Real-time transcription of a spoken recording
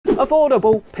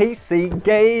Affordable PC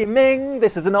gaming.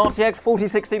 This is an RTX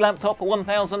 4060 laptop for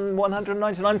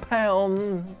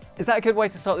 £1,199. Is that a good way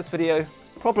to start this video?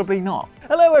 Probably not.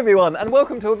 Hello everyone, and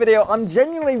welcome to a video I'm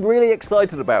genuinely really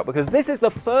excited about because this is the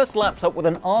first laptop with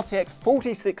an RTX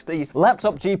 4060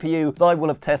 laptop GPU that I will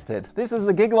have tested. This is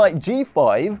the Gigabyte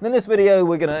G5. In this video,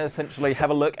 we're going to essentially have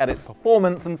a look at its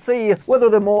performance and see whether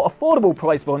the more affordable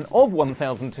price point of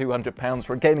 £1,200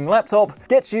 for a gaming laptop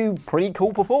gets you pretty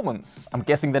cool performance. I'm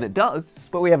guessing that it does,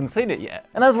 but we haven't seen it yet.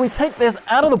 And as we take this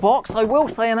out of the box, I will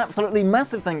say an absolutely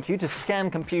massive thank you to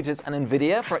SCAN Computers and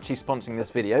Nvidia for actually sponsoring this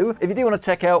video. If you do want to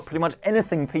check out pretty much anything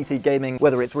PC gaming,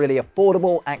 whether it's really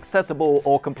affordable, accessible,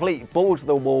 or complete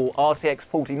ball-to-the-wall RTX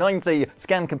 4090,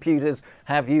 SCAN Computers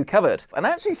have you covered. And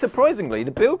actually, surprisingly,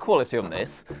 the build quality on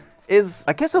this is,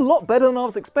 I guess, a lot better than I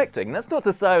was expecting. That's not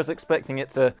to say I was expecting it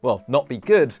to, well, not be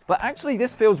good, but actually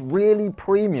this feels really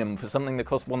premium for something that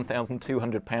costs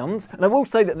 £1,200. And I will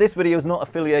say that this video is not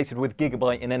affiliated with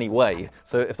Gigabyte in any way.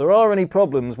 So if there are any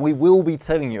problems, we will be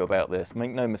telling you about this,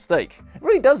 make no mistake. It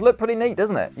really does look pretty neat,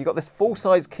 doesn't it? You've got this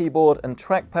full-size keyboard and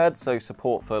trackpad, so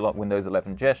support for like Windows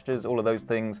 11 gestures, all of those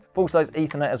things. Full-size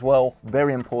Ethernet as well,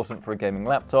 very important for a gaming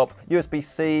laptop.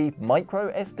 USB-C, micro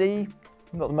SD,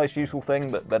 not the most useful thing,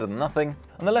 but better than nothing.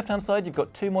 On the left-hand side, you've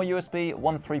got two more USB,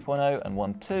 one 3.0 and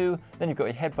one 2. Then you've got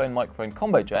your headphone microphone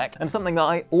combo jack. And something that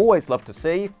I always love to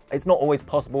see, it's not always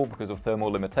possible because of thermal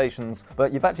limitations,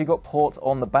 but you've actually got ports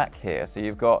on the back here. So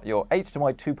you've got your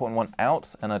HDMI 2.1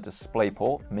 out and a display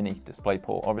port, mini display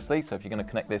port, obviously. So if you're going to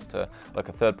connect this to like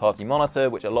a third-party monitor,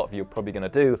 which a lot of you are probably going to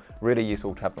do, really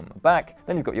useful to have on the back.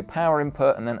 Then you've got your power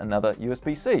input and then another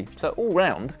USB-C. So all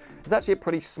round, it's actually a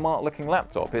pretty smart-looking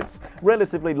laptop. It's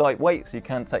relatively lightweight, so you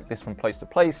can take this from place to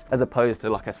place, as opposed to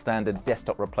like a standard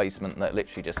desktop replacement that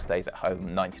literally just stays at home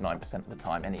 99% of the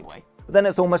time anyway. But then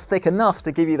it's almost thick enough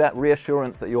to give you that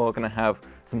reassurance that you are going to have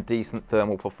some decent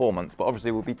thermal performance. But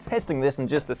obviously we'll be testing this in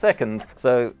just a second,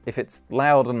 so if it's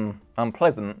loud and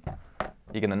unpleasant,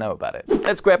 you're going to know about it.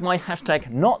 Let's grab my hashtag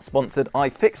not sponsored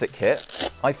iFixit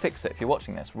kit. iFixit, if you're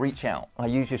watching this, reach out. I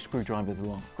use your screwdrivers as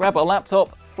well. Grab our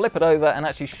laptop, flip it over and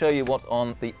actually show you what's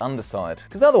on the underside.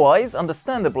 Because otherwise,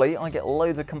 understandably, I get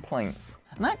loads of complaints.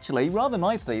 And actually, rather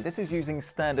nicely, this is using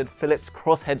standard Phillips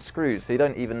crosshead screws, so you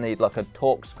don't even need like a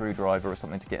Torx screwdriver or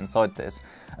something to get inside this.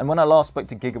 And when I last spoke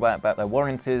to Gigabyte about their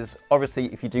warranties, obviously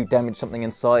if you do damage something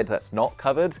inside, that's not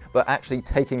covered, but actually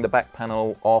taking the back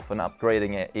panel off and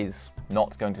upgrading it is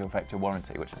not going to affect your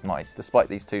warranty, which is nice, despite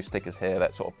these two stickers here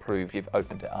that sort of prove you've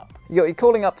opened it up. You got your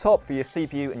cooling up top for your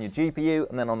CPU and your GPU,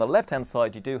 and then on the left-hand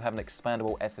side, you do have an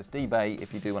expandable SSD bay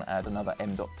if you do want to add another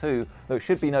M.2, though it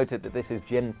should be noted that this is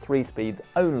Gen 3 speeds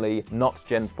only, not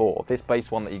Gen 4. This base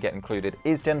one that you get included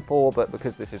is Gen 4, but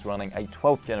because this is running a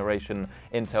 12th generation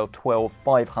Intel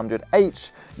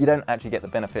 12500H, you don't actually get the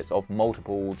benefits of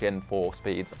multiple Gen 4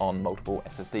 speeds on multiple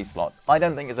SSD slots. I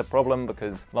don't think it's a problem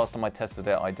because last time I tested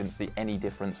it, I didn't see any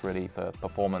difference really for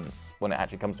performance when it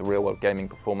actually comes to real-world gaming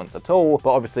performance at all.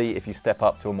 But obviously, if you step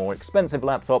up to a more expensive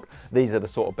laptop, these are the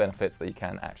sort of benefits that you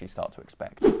can actually start to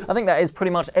expect. I think that is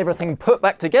pretty much everything put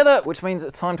back together, which means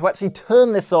it's time to actually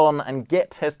turn this on and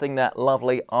get testing that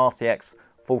lovely RTX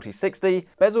 4060.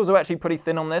 Bezels are actually pretty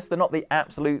thin on this. They're not the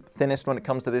absolute thinnest when it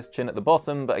comes to this chin at the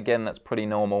bottom, but again, that's pretty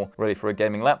normal really for a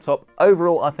gaming laptop.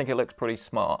 Overall, I think it looks pretty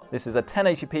smart. This is a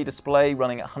 1080p display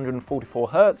running at 144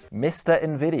 Hz. Mr.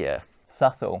 Nvidia.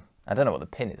 Subtle. I don't know what the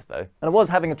pin is though. And I was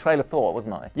having a trail of thought,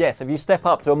 wasn't I? Yes, if you step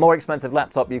up to a more expensive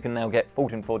laptop, you can now get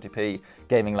 1440p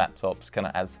gaming laptops kind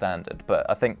of as standard. But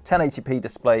I think 1080p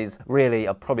displays really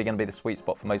are probably going to be the sweet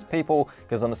spot for most people,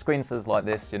 because on the screen says like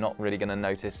this, you're not really going to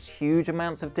notice huge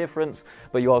amounts of difference,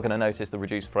 but you are going to notice the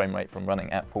reduced frame rate from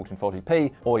running at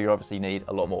 1440p, or you obviously need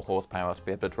a lot more horsepower to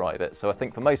be able to drive it. So I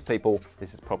think for most people,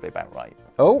 this is probably about right.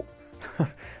 Oh,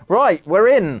 right, we're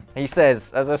in, he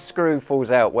says, as a screw falls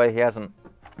out where he hasn't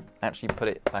actually put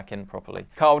it back in properly.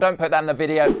 Carl, don't put that in the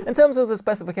video. In terms of the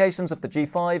specifications of the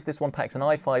G5, this one packs an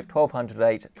i5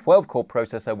 12808 12-core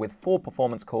processor with 4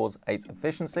 performance cores, 8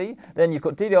 efficiency. Then you've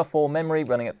got DDR4 memory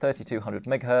running at 3200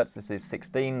 MHz. This is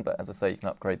 16, but as I say, you can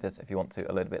upgrade this if you want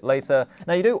to a little bit later.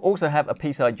 Now you do also have a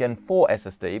PCI Gen 4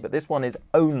 SSD, but this one is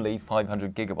only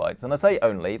 500 gigabytes. And I say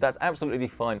only, that's absolutely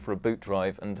fine for a boot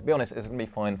drive. And to be honest, it's gonna be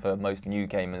fine for most new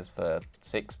gamers for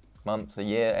 6 months, a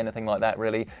year, anything like that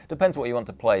really. Depends what you want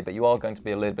to play, but you are going to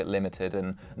be a little bit limited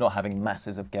and not having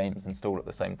masses of games installed at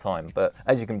the same time. But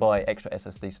as you can buy extra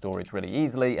SSD storage really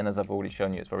easily, and as I've already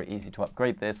shown you, it's very easy to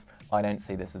upgrade this, I don't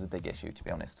see this as a big issue, to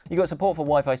be honest. You've got support for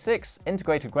Wi-Fi 6,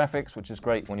 integrated graphics, which is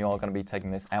great when you are going to be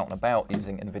taking this out and about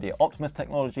using Nvidia Optimus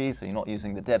technology, so you're not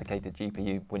using the dedicated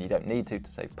GPU when you don't need to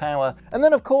save power. And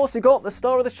then of course you got the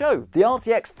star of the show, the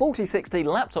RTX 4060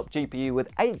 laptop GPU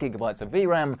with 8GB of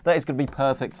VRAM. That is going to be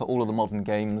perfect for all of the modern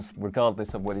games,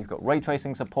 regardless of whether you've got ray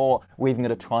tracing support. We're even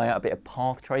going to try out a bit of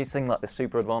path tracing, like the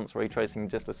super advanced ray tracing in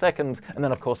just a second. And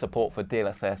then of course support for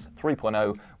DLSS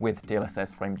 3.0 with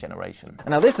DLSS frame generation. And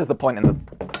now this is the point in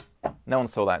the... No one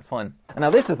saw that, it's fine. And now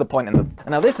this is the point in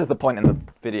the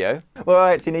video where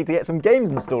I actually need to get some games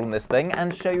installed on this thing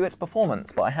and show you its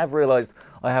performance. But I have realized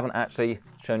I haven't actually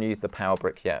shown you the power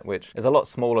brick yet, which is a lot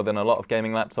smaller than a lot of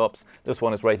gaming laptops. This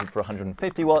one is rated for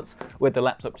 150 watts, with the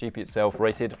laptop GPU itself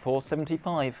rated for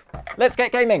 75. Let's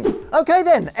get gaming. Okay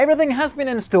then, everything has been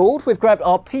installed. We've grabbed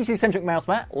our PC Centric mouse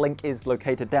mat, link is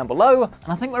located down below, and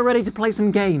I think we're ready to play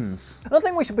some games. And I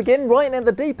think we should begin right at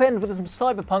the deep end with some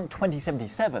Cyberpunk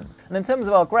 2077. And in terms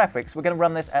of our graphics, we're going to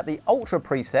run this at the Ultra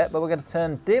preset, but we're going to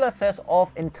turn DLSS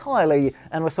off entirely,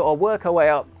 and we'll sort of work our way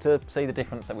up to see the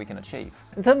difference that we can achieve.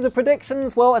 In terms of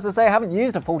predictions, well, as I say, I haven't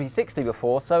used a 4060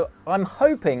 before, so I'm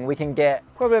hoping we can get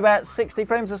probably about 60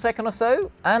 frames a second or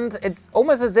so, and it's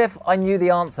almost as if I knew the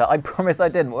answer. I promise I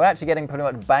didn't. We're actually getting pretty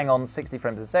much bang on 60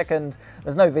 frames a second.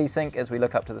 There's no VSync as we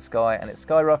look up to the sky, and it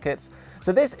skyrockets.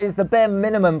 So this is the bare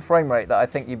minimum frame rate that I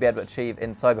think you'd be able to achieve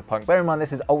in Cyberpunk. Bear in mind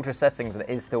this is ultra settings and it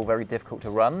is still very difficult to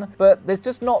run, but there's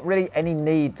just not really any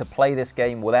need to play this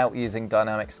game without using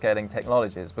dynamic scaling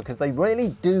technologies, because they really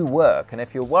do work. And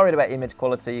if you're worried about image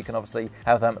quality, you can obviously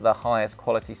have them at the highest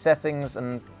quality settings,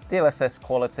 and DLSS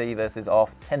quality versus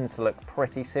off tends to look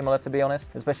pretty similar, to be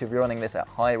honest, especially if you're running this at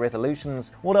high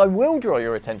resolutions. What I will draw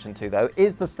your attention to though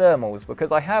is the thermals,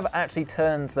 because I have actually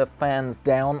turned the fans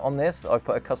down on this. I've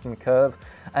put a custom curve,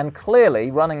 and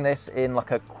clearly running this in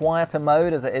like a quieter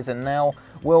mode as it is in now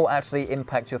will actually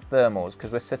impact your thermals,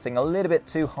 because we're sitting a little bit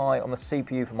too high on the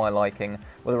CPU for my liking,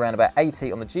 with around about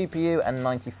 80 on the GPU and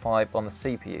 95 on the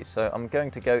CPU. So I'm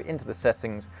going to go into the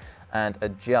settings and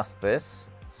adjust this.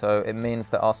 So it means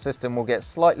that our system will get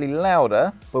slightly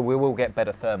louder, but we will get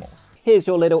better thermals. Here's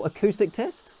your little acoustic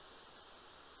test.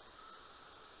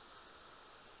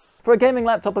 For a gaming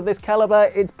laptop of this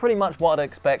caliber, it's pretty much what I'd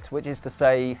expect, which is to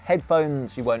say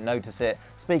headphones, you won't notice it.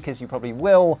 Speakers, you probably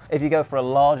will. If you go for a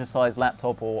larger size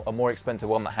laptop or a more expensive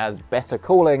one that has better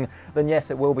cooling, then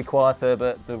yes, it will be quieter,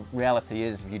 but the reality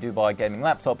is if you do buy a gaming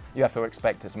laptop, you have to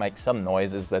expect it to make some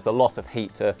noise, as there's a lot of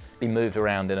heat to be moved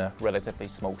around in a relatively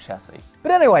small chassis.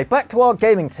 But anyway, back to our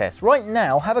gaming test. Right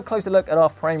now, have a closer look at our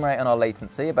frame rate and our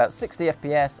latency, about 60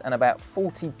 FPS and about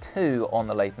 42 on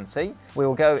the latency. We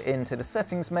will go into the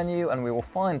settings menu and we will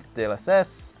find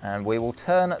DLSS, and we will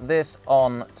turn this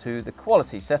on to the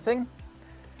quality setting.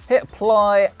 Hit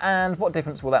apply, and what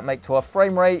difference will that make to our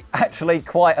frame rate? Actually,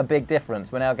 quite a big difference.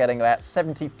 We're now getting about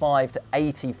 75 to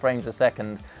 80 frames a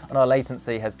second, and our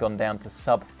latency has gone down to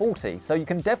sub 40. So you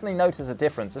can definitely notice a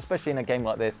difference, especially in a game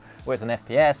like this where it's an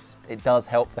FPS. It does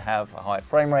help to have a higher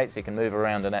frame rate so you can move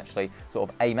around and actually sort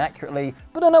of aim accurately.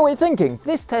 But I know what you're thinking.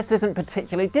 This test isn't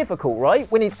particularly difficult,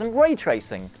 right? We need some ray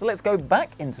tracing. So let's go back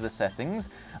into the settings,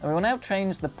 and we will now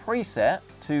change the preset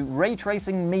to ray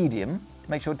tracing medium.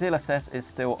 Make sure DLSS is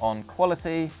still on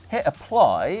quality, hit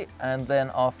apply, and then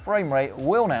our frame rate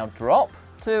will now drop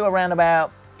to around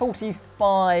about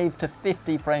 45 to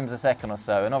 50 frames a second or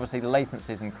so, and obviously the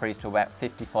latency is increased to about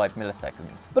 55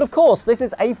 milliseconds. But of course, this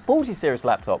is a 40 series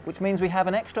laptop, which means we have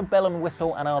an extra bell and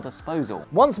whistle at our disposal.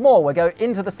 Once more, we'll go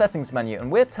into the settings menu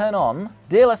and we'll turn on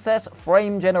DLSS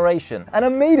frame generation, and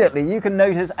immediately you can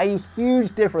notice a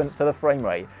huge difference to the frame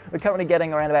rate. We're currently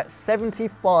getting around about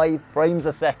 75 frames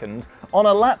a second on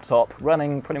a laptop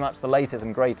running pretty much the latest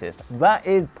and greatest. That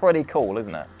is pretty cool,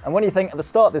 isn't it? And when you think at the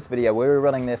start of this video, we were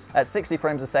running this at 60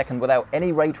 frames a second without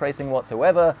any ray tracing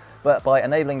whatsoever, but by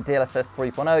enabling DLSS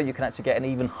 3.0, you can actually get an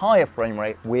even higher frame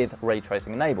rate with ray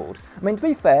tracing enabled. I mean, to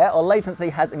be fair, our latency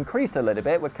has increased a little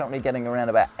bit. We're currently getting around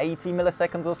about 80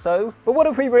 milliseconds or so. But what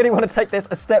if we really want to take this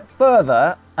a step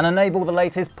further and enable the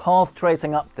latest path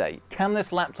tracing update? Can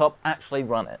this laptop actually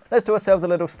run it? Let's do ourselves a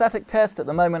little static test. At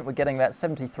the moment, we're getting about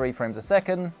 73 frames a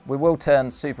second. We will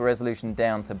turn super resolution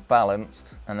down to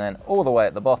balanced, and then all the way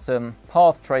at the bottom,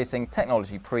 path tracing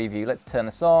technology preview. Let's turn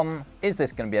this on. Is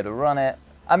this going to be able to run it?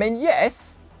 I mean,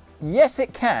 yes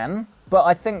it can, but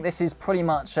I think this is pretty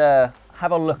much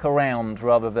have a look around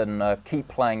rather than keep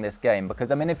playing this game,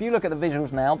 because I mean, if you look at the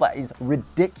visuals now, that is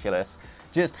ridiculous.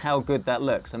 just how good that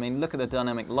looks. I mean, look at the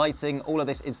dynamic lighting. All of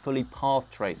this is fully path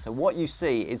traced. So what you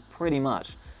see is pretty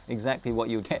much exactly what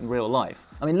you would get in real life.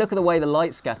 I mean, look at the way the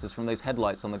light scatters from those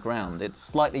headlights on the ground. It's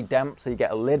slightly damp, so you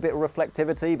get a little bit of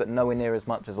reflectivity, but nowhere near as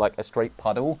much as like a straight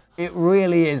puddle. It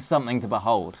really is something to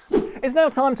behold. It's now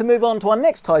time to move on to our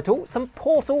next title, some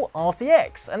Portal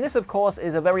RTX. And this, of course,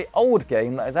 is a very old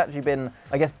game that has actually been,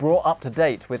 I guess, brought up to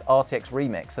date with RTX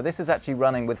Remix. So this is actually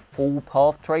running with full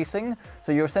path tracing.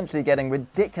 So you're essentially getting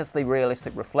ridiculously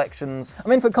realistic reflections. I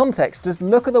mean, for context, just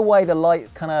look at the way the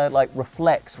light kind of like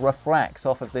refracts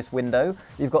off of this window.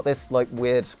 You've got this like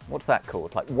weird, what's that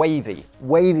called? Like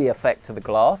wavy effect to the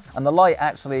glass. And the light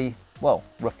actually, well,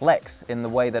 reflects in the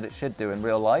way that it should do in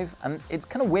real life. And it's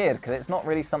kind of weird because it's not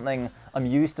really something I'm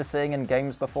used to seeing in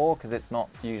games before, because it's not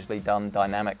usually done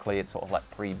dynamically. It's sort of like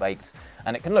pre-baked,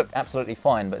 and it can look absolutely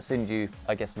fine, but as soon as you,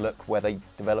 I guess, look where the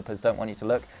developers don't want you to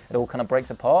look, it all kind of breaks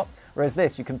apart. Whereas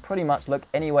this, you can pretty much look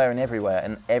anywhere and everywhere,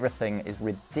 and everything is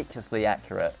ridiculously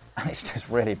accurate. And it's just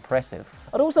really impressive.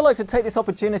 I'd also like to take this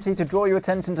opportunity to draw your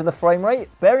attention to the frame rate.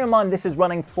 Bear in mind this is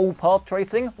running full path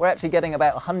tracing. We're actually getting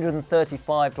about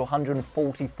 135 to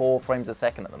 144 frames a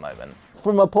second at the moment,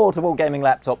 from a portable gaming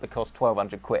laptop that costs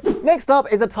 1,200 quid. Next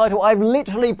up is a title I've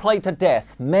literally played to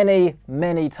death many,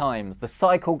 many times. The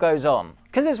cycle goes on,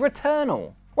 because it's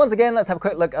Returnal. Once again, let's have a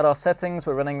quick look at our settings.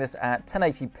 We're running this at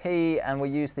 1080p, and we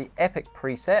use the Epic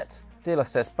preset.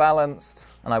 DLSS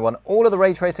balanced, and I want all of the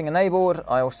ray tracing enabled.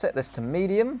 I'll set this to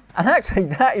medium, and actually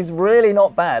that is really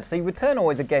not bad. See,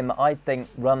 Returnal is a game that I think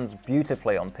runs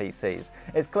beautifully on PCs.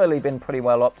 It's clearly been pretty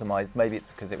well optimized. Maybe it's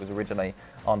because it was originally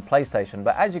on PlayStation,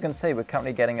 but as you can see, we're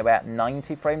currently getting about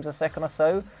 90 frames a second or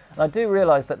so. And I do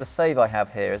realize that the save I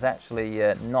have here is actually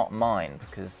not mine,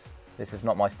 because this is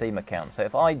not my Steam account. So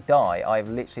if I die, I've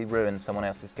literally ruined someone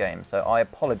else's game. So I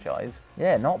apologize.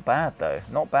 Yeah, not bad though.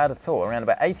 Not bad at all. Around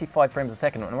about 85 frames a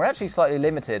second. And we're actually slightly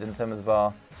limited in terms of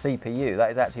our CPU. That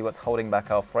is actually what's holding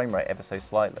back our frame rate ever so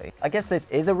slightly. I guess this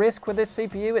is a risk with this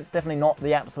CPU. It's definitely not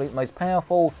the absolute most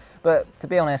powerful, but to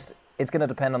be honest, it's going to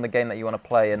depend on the game that you want to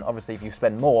play, and obviously if you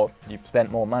spend more, you've spent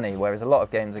more money, whereas a lot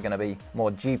of games are going to be more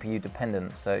GPU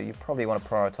dependent, so you probably want to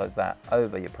prioritize that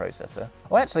over your processor.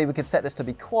 Or actually, we could set this to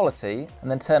be quality and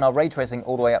then turn our ray tracing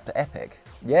all the way up to epic.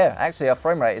 Yeah, actually our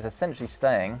frame rate is essentially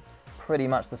staying pretty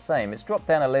much the same. It's dropped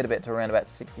down a little bit to around about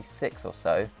 66 or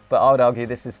so, but I would argue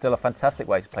this is still a fantastic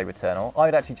way to play Returnal. I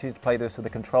would actually choose to play this with a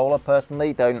controller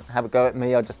personally. Don't have a go at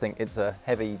me, I just think it's a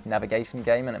heavy navigation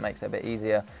game and it makes it a bit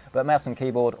easier. But mouse and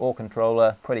keyboard or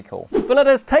controller, pretty cool. But let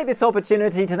us take this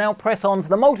opportunity to now press on to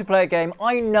the multiplayer game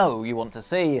I know you want to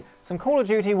see, some Call of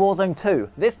Duty Warzone 2,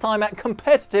 this time at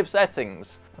competitive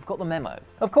settings. I've got the memo.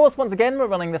 Of course, once again, we're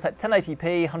running this at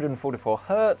 1080p, 144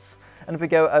 Hz. And if we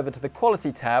go over to the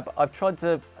quality tab, I've tried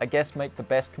to, I guess, make the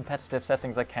best competitive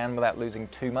settings I can without losing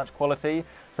too much quality.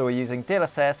 So we're using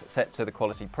DLSS set to the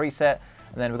quality preset.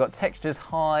 And then we've got textures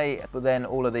high, but then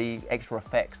all of the extra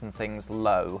effects and things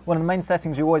low. One of the main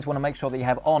settings you always want to make sure that you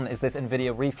have on is this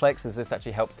Nvidia reflex, as this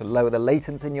actually helps to lower the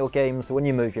latency in your game. So when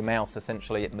you move your mouse,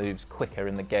 essentially it moves quicker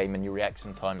in the game and your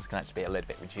reaction times can actually be a little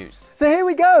bit reduced. So here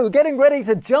we go, getting ready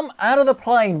to jump out of the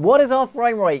plane. What is our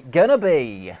frame rate gonna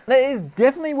be? Now, it is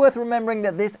definitely worth remembering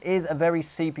that this is a very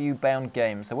CPU bound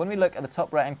game. So when we look at the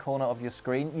top right hand corner of your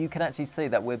screen, you can actually see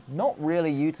that we're not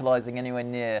really utilizing anywhere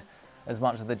near as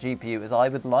much of the GPU as I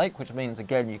would like, which means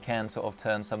again you can sort of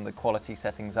turn some of the quality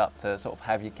settings up to sort of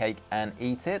have your cake and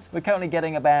eat it. We're currently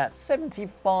getting about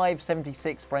 75,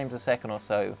 76 frames a second or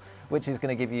so, which is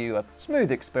going to give you a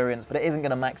smooth experience, but it isn't going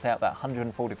to max out that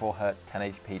 144 Hz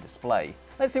 1080p display.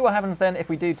 Let's see what happens then if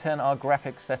we do turn our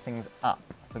graphics settings up.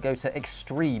 We go to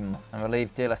extreme and we'll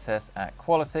leave DLSS at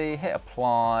quality, hit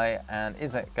apply, and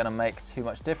is it going to make too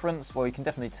much difference? Well, you can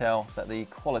definitely tell that the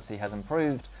quality has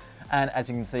improved. And as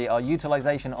you can see, our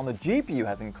utilization on the GPU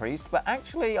has increased, but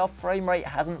actually our frame rate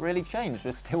hasn't really changed.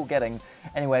 We're still getting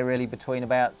anywhere really between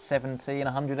about 70 and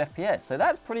 100 FPS. So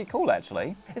that's pretty cool,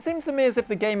 actually. It seems to me as if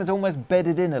the game is almost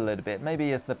bedded in a little bit.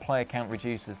 Maybe as the player count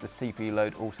reduces, the CPU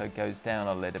load also goes down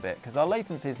a little bit, because our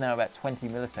latency is now about 20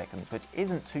 milliseconds, which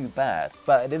isn't too bad.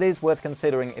 But it is worth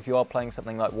considering if you are playing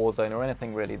something like Warzone or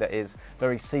anything really that is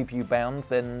very CPU bound,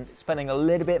 then spending a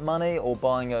little bit of money or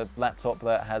buying a laptop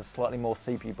that has slightly more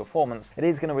CPU performance, it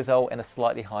is going to result in a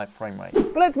slightly higher frame rate.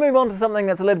 But let's move on to something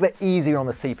that's a little bit easier on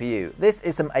the CPU. This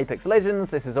is some Apex Legends.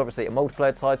 This is obviously a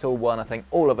multiplayer title, one I think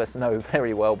all of us know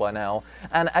very well by now.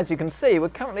 And as you can see, we're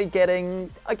currently getting,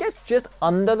 I guess, just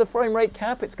under the frame rate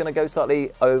cap. It's going to go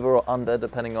slightly over or under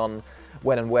depending on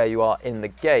when and where you are in the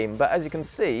game. But as you can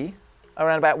see,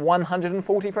 around about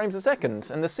 140 frames a second,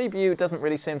 and the CPU doesn't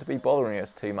really seem to be bothering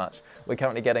us too much. We're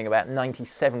currently getting about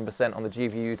 97% on the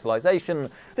GPU utilization,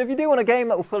 so if you do want a game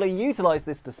that will fully utilize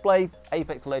this display,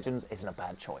 Apex Legends isn't a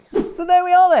bad choice. So there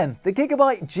we are then, the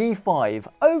Gigabyte G5.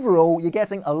 Overall, you're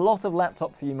getting a lot of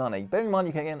laptop for your money. Bear in mind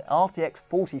you can get an RTX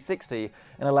 4060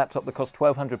 in a laptop that costs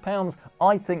 £1,200.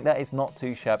 I think that is not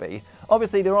too shabby.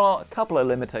 Obviously, there are a couple of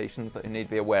limitations that you need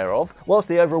to be aware of. Whilst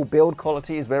the overall build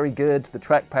quality is very good, the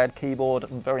trackpad, keyboard,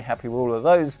 I'm very happy with all of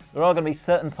those, there are going to be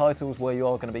certain titles where you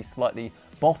are going to be slightly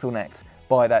bottlenecked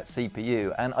by that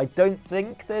CPU, and I don't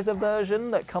think there's a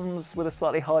version that comes with a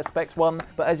slightly higher spec one,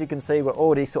 but as you can see, we're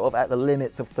already sort of at the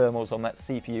limits of thermals on that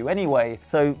CPU anyway,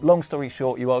 so long story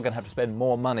short, you are going to have to spend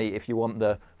more money if you want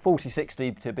the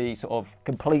 4060 to be sort of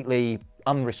completely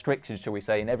unrestricted, shall we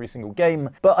say, in every single game.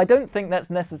 But I don't think that's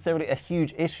necessarily a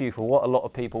huge issue for what a lot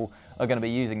of people are going to be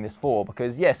using this for,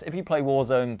 because yes, if you play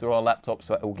Warzone, there are laptops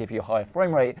that will give you a higher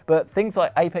frame rate, but things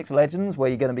like Apex Legends, where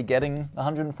you're going to be getting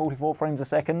 144 frames a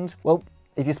second, well,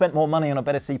 if you spent more money on a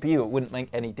better CPU, it wouldn't make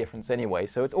any difference anyway.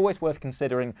 So it's always worth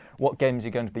considering what games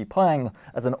you're going to be playing.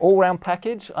 As an all-round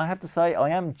package, I have to say I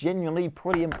am genuinely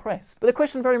pretty impressed. But the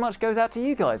question very much goes out to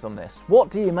you guys on this.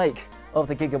 What do you make of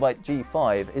the Gigabyte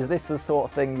G5? Is this the sort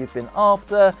of thing you've been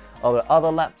after? Are there other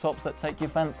laptops that take your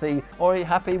fancy? Or are you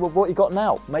happy with what you got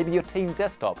now? Maybe your team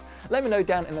desktop? Let me know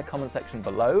down in the comment section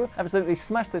below. Absolutely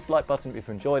smash this like button if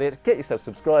you enjoyed it, get yourself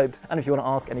subscribed, and if you want to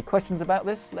ask any questions about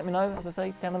this, let me know, as I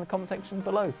say, down in the comment section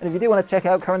below. And if you do want to check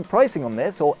out current pricing on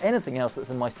this, or anything else that's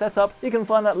in my setup, you can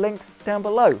find that linked down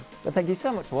below. But thank you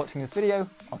so much for watching this video.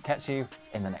 I'll catch you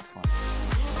in the next one.